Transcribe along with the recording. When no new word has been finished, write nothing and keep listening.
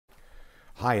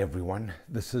Hi everyone,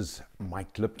 this is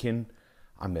Mike Lipkin.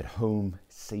 I'm at home,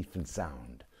 safe and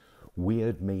sound.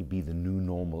 Weird may be the new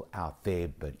normal out there,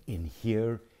 but in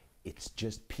here, it's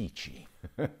just peachy.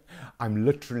 I'm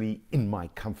literally in my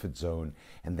comfort zone,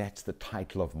 and that's the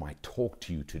title of my talk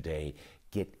to you today.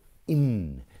 Get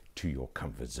into your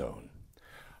comfort zone.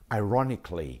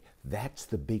 Ironically, that's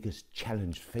the biggest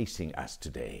challenge facing us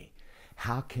today.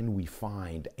 How can we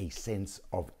find a sense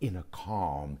of inner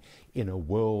calm in a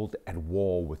world at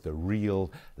war with a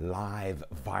real live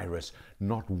virus,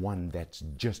 not one that's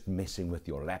just messing with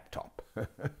your laptop?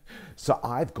 So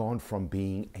I've gone from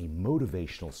being a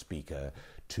motivational speaker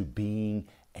to being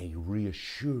a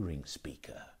reassuring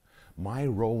speaker. My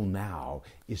role now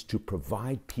is to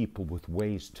provide people with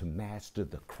ways to master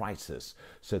the crisis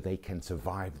so they can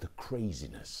survive the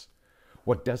craziness.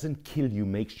 What doesn't kill you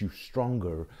makes you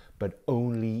stronger, but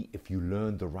only if you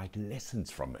learn the right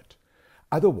lessons from it.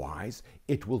 Otherwise,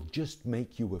 it will just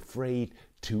make you afraid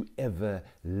to ever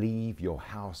leave your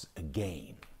house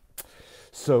again.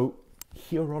 So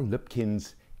here are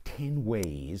Lipkin's 10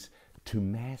 ways to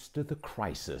master the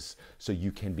crisis so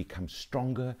you can become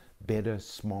stronger, better,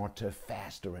 smarter,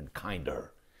 faster, and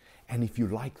kinder. And if you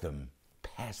like them,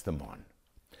 pass them on.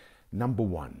 Number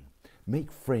 1,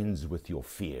 make friends with your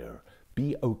fear.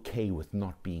 Be okay with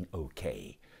not being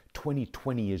okay.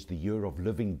 2020 is the year of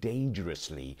living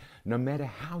dangerously, no matter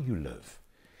how you live.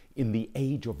 In the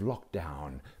age of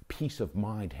lockdown, peace of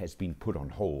mind has been put on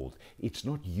hold. It's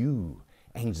not you.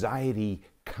 Anxiety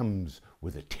comes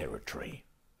with the territory.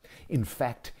 In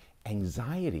fact,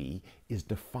 anxiety is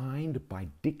defined by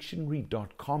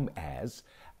dictionary.com as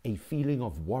a feeling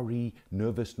of worry,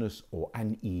 nervousness, or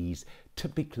unease,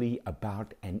 typically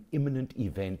about an imminent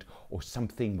event or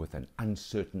something with an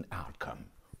uncertain outcome.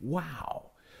 Wow!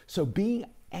 So being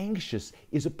anxious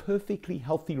is a perfectly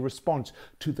healthy response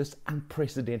to this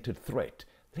unprecedented threat.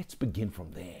 Let's begin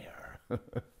from there.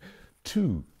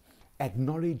 2,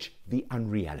 acknowledge the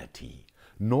unreality.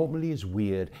 Normal is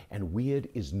weird and weird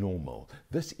is normal.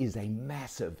 This is a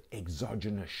massive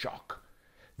exogenous shock.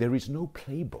 There is no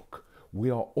playbook. We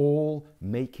are all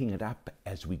making it up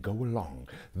as we go along.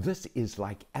 This is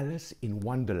like Alice in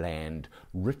Wonderland,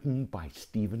 written by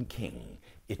Stephen King.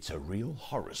 It's a real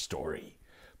horror story.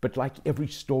 But like every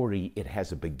story, it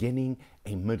has a beginning,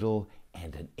 a middle,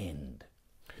 and an end.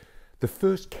 The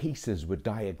first cases were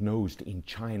diagnosed in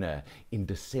China in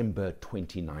December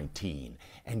 2019,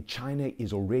 and China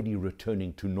is already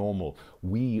returning to normal.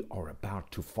 We are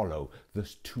about to follow.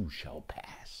 This too shall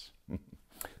pass.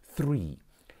 3,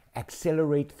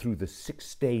 accelerate through the 6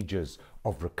 stages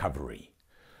of recovery.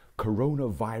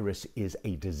 Coronavirus is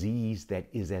a disease that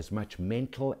is as much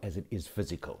mental as it is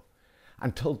physical.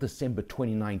 Until December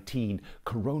 2019,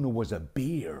 Corona was a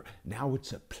beer. Now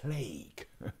it's a plague.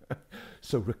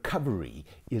 So recovery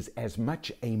is as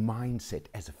much a mindset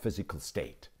as a physical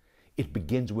state. It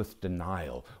begins with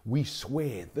denial. We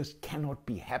swear this cannot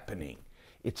be happening.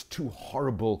 It's too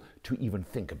horrible to even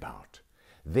think about.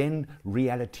 Then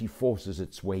reality forces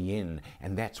its way in,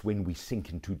 and that's when we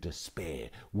sink into despair.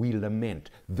 We lament,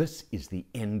 this is the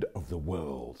end of the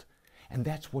world. And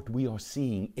that's what we are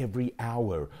seeing every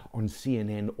hour on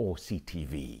CNN or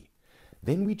CTV.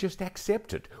 Then we just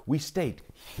accept it. We state,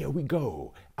 here we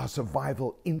go. Our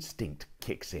survival instinct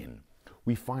kicks in.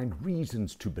 We find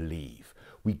reasons to believe.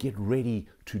 We get ready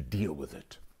to deal with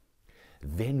it.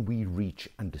 Then we reach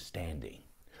understanding.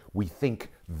 We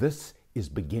think this is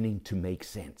beginning to make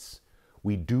sense.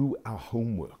 We do our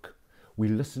homework. We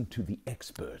listen to the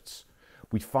experts.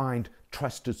 We find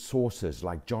trusted sources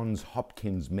like Johns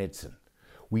Hopkins Medicine.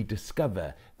 We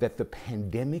discover that the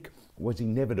pandemic was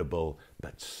inevitable,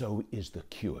 but so is the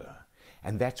cure.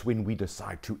 And that's when we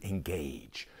decide to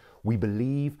engage. We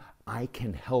believe I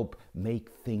can help make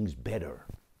things better.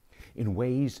 In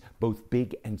ways both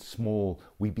big and small,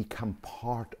 we become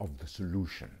part of the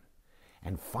solution.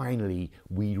 And finally,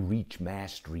 we reach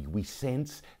mastery. We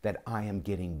sense that I am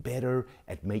getting better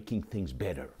at making things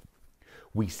better.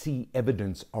 We see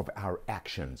evidence of our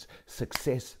actions.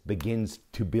 Success begins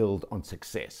to build on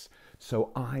success.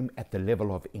 So I'm at the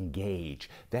level of engage.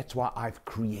 That's why I've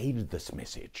created this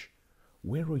message.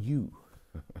 Where are you?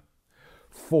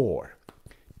 4,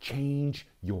 change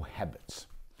your habits.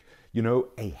 You know,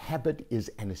 a habit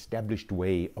is an established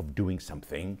way of doing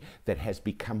something that has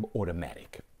become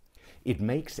automatic. It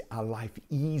makes our life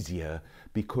easier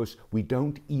because we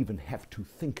don't even have to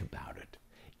think about it.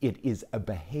 It is a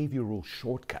behavioral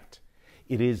shortcut.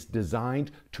 It is designed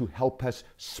to help us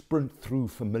sprint through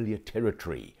familiar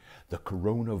territory. The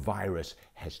coronavirus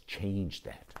has changed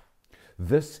that.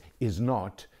 This is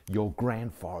not your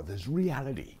grandfather's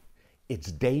reality. It's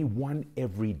day one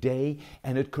every day,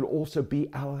 and it could also be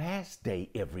our last day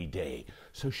every day.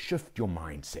 So shift your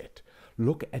mindset.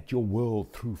 Look at your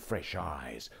world through fresh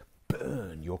eyes.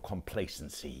 Burn your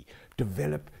complacency.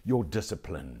 Develop your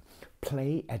discipline.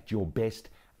 Play at your best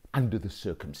under the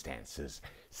circumstances.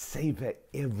 Savor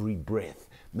every breath.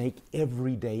 Make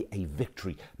every day a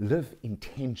victory. Live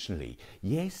intentionally.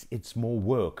 Yes, it's more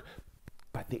work,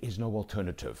 but there is no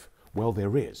alternative. Well,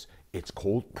 there is. It's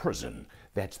called prison.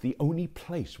 That's the only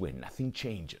place where nothing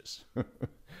changes.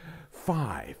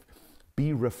 5,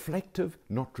 be reflective,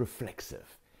 not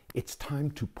reflexive. It's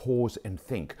time to pause and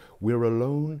think. We're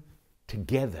alone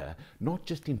together, not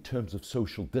just in terms of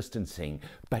social distancing,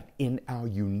 but in our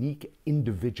unique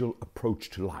individual approach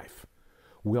to life.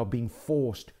 We are being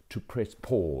forced to press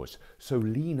pause. So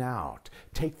lean out,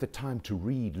 take the time to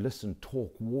read, listen,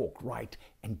 talk, walk, write,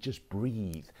 and just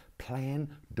breathe. Plan,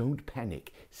 don't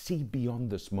panic. See beyond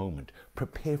this moment.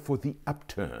 Prepare for the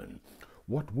upturn.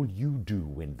 What will you do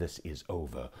when this is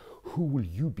over? Who will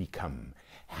you become?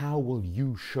 How will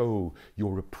you show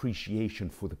your appreciation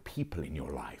for the people in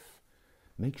your life?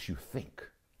 Makes you think,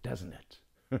 doesn't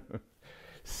it?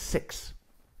 6,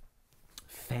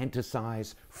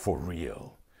 fantasize for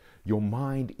real. Your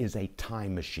mind is a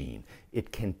time machine.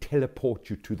 It can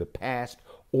teleport you to the past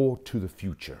or to the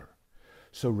future.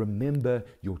 So remember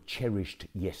your cherished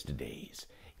yesterdays.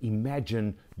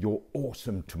 Imagine your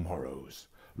awesome tomorrows.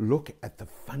 Look at the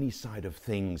funny side of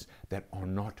things that are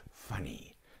not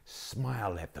funny.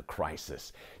 Smile at the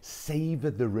crisis. Savor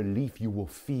the relief you will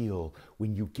feel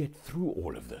when you get through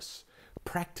all of this.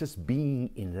 Practice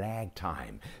being in lag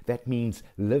time. That means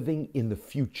living in the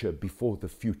future before the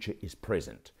future is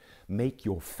present. Make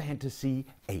your fantasy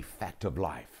a fact of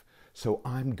life. So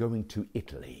I'm going to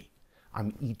Italy.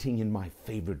 I'm eating in my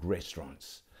favorite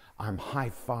restaurants. I'm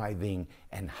high-fiving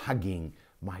and hugging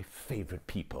my favorite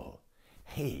people.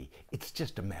 Hey, it's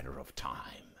just a matter of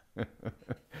time.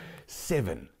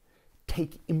 7,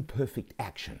 take imperfect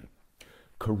action.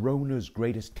 Corona's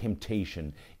greatest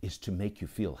temptation is to make you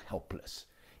feel helpless.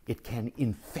 It can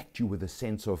infect you with a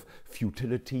sense of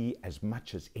futility as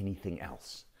much as anything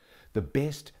else. The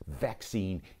best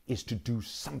vaccine is to do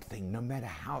something, no matter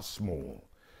how small.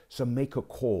 So make a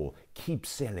call, keep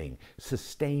selling,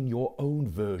 sustain your own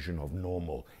version of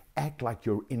normal, act like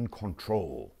you're in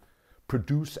control.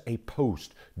 Produce a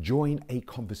post, join a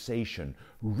conversation,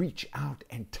 reach out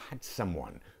and touch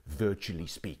someone, virtually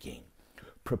speaking.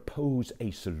 Propose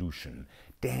a solution,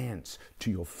 dance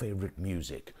to your favorite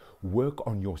music, work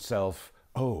on yourself,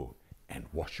 and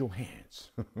wash your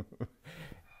hands.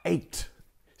 8,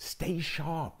 stay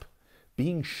sharp.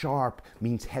 Being sharp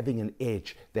means having an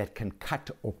edge that can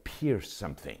cut or pierce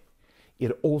something.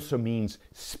 It also means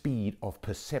speed of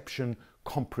perception,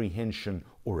 comprehension,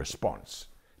 or response.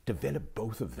 Develop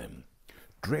both of them.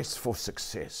 Dress for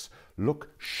success. Look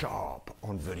sharp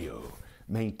on video.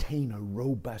 Maintain a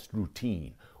robust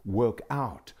routine. Work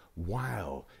out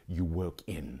while you work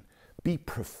in. Be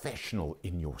professional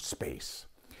in your space.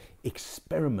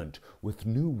 Experiment with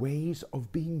new ways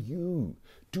of being you.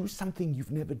 Do something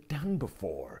you've never done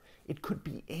before. It could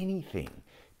be anything.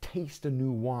 Taste a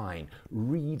new wine,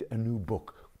 read a new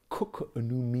book, cook a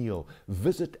new meal,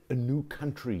 visit a new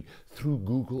country through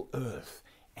Google Earth,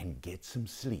 and get some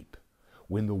sleep.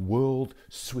 When the world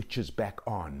switches back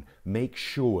on, make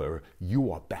sure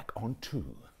you are back on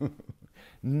too.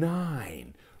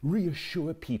 9,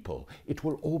 reassure people it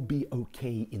will all be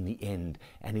okay in the end,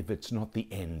 and if it's not the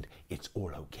end, it's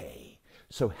all okay.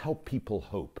 So help people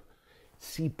hope.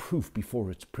 See proof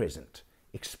before it's present.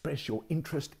 Express your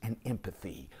interest and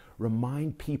empathy.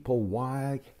 Remind people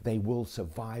why they will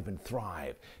survive and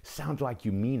thrive. Sound like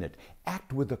you mean it.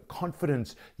 Act with a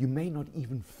confidence you may not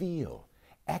even feel.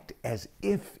 Act as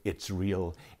if it's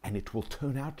real, and it will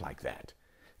turn out like that.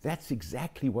 That's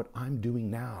exactly what I'm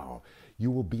doing now. You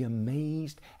will be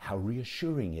amazed how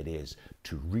reassuring it is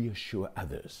to reassure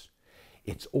others.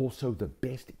 It's also the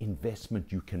best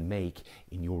investment you can make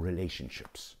in your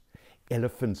relationships.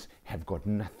 Elephants have got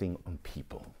nothing on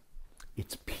people.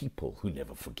 It's people who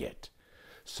never forget.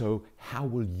 So how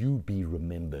will you be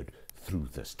remembered through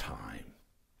this time?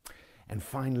 And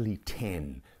finally,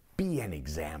 10, be an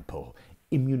example.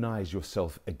 Immunize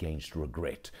yourself against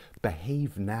regret.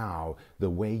 Behave now the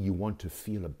way you want to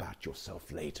feel about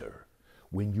yourself later.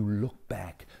 When you look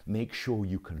back, make sure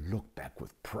you can look back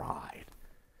with pride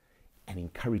and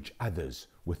encourage others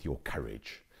with your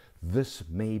courage. This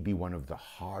may be one of the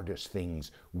hardest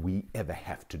things we ever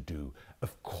have to do.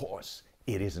 Of course,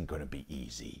 it isn't going to be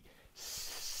easy.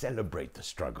 Celebrate the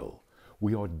struggle.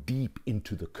 We are deep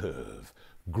into the curve.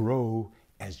 Grow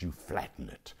as you flatten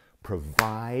it.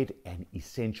 Provide an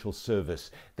essential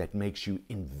service that makes you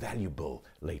invaluable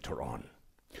later on.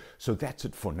 So that's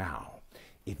it for now.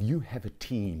 If you have a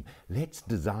team, let's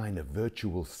design a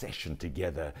virtual session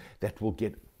together that will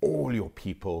get all your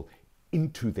people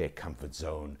into their comfort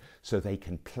zone so they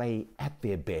can play at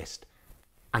their best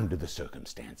under the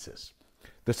circumstances.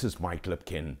 This is Mike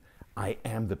Lipkin. I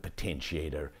am the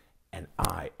potentiator, and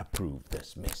I approve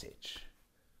this message.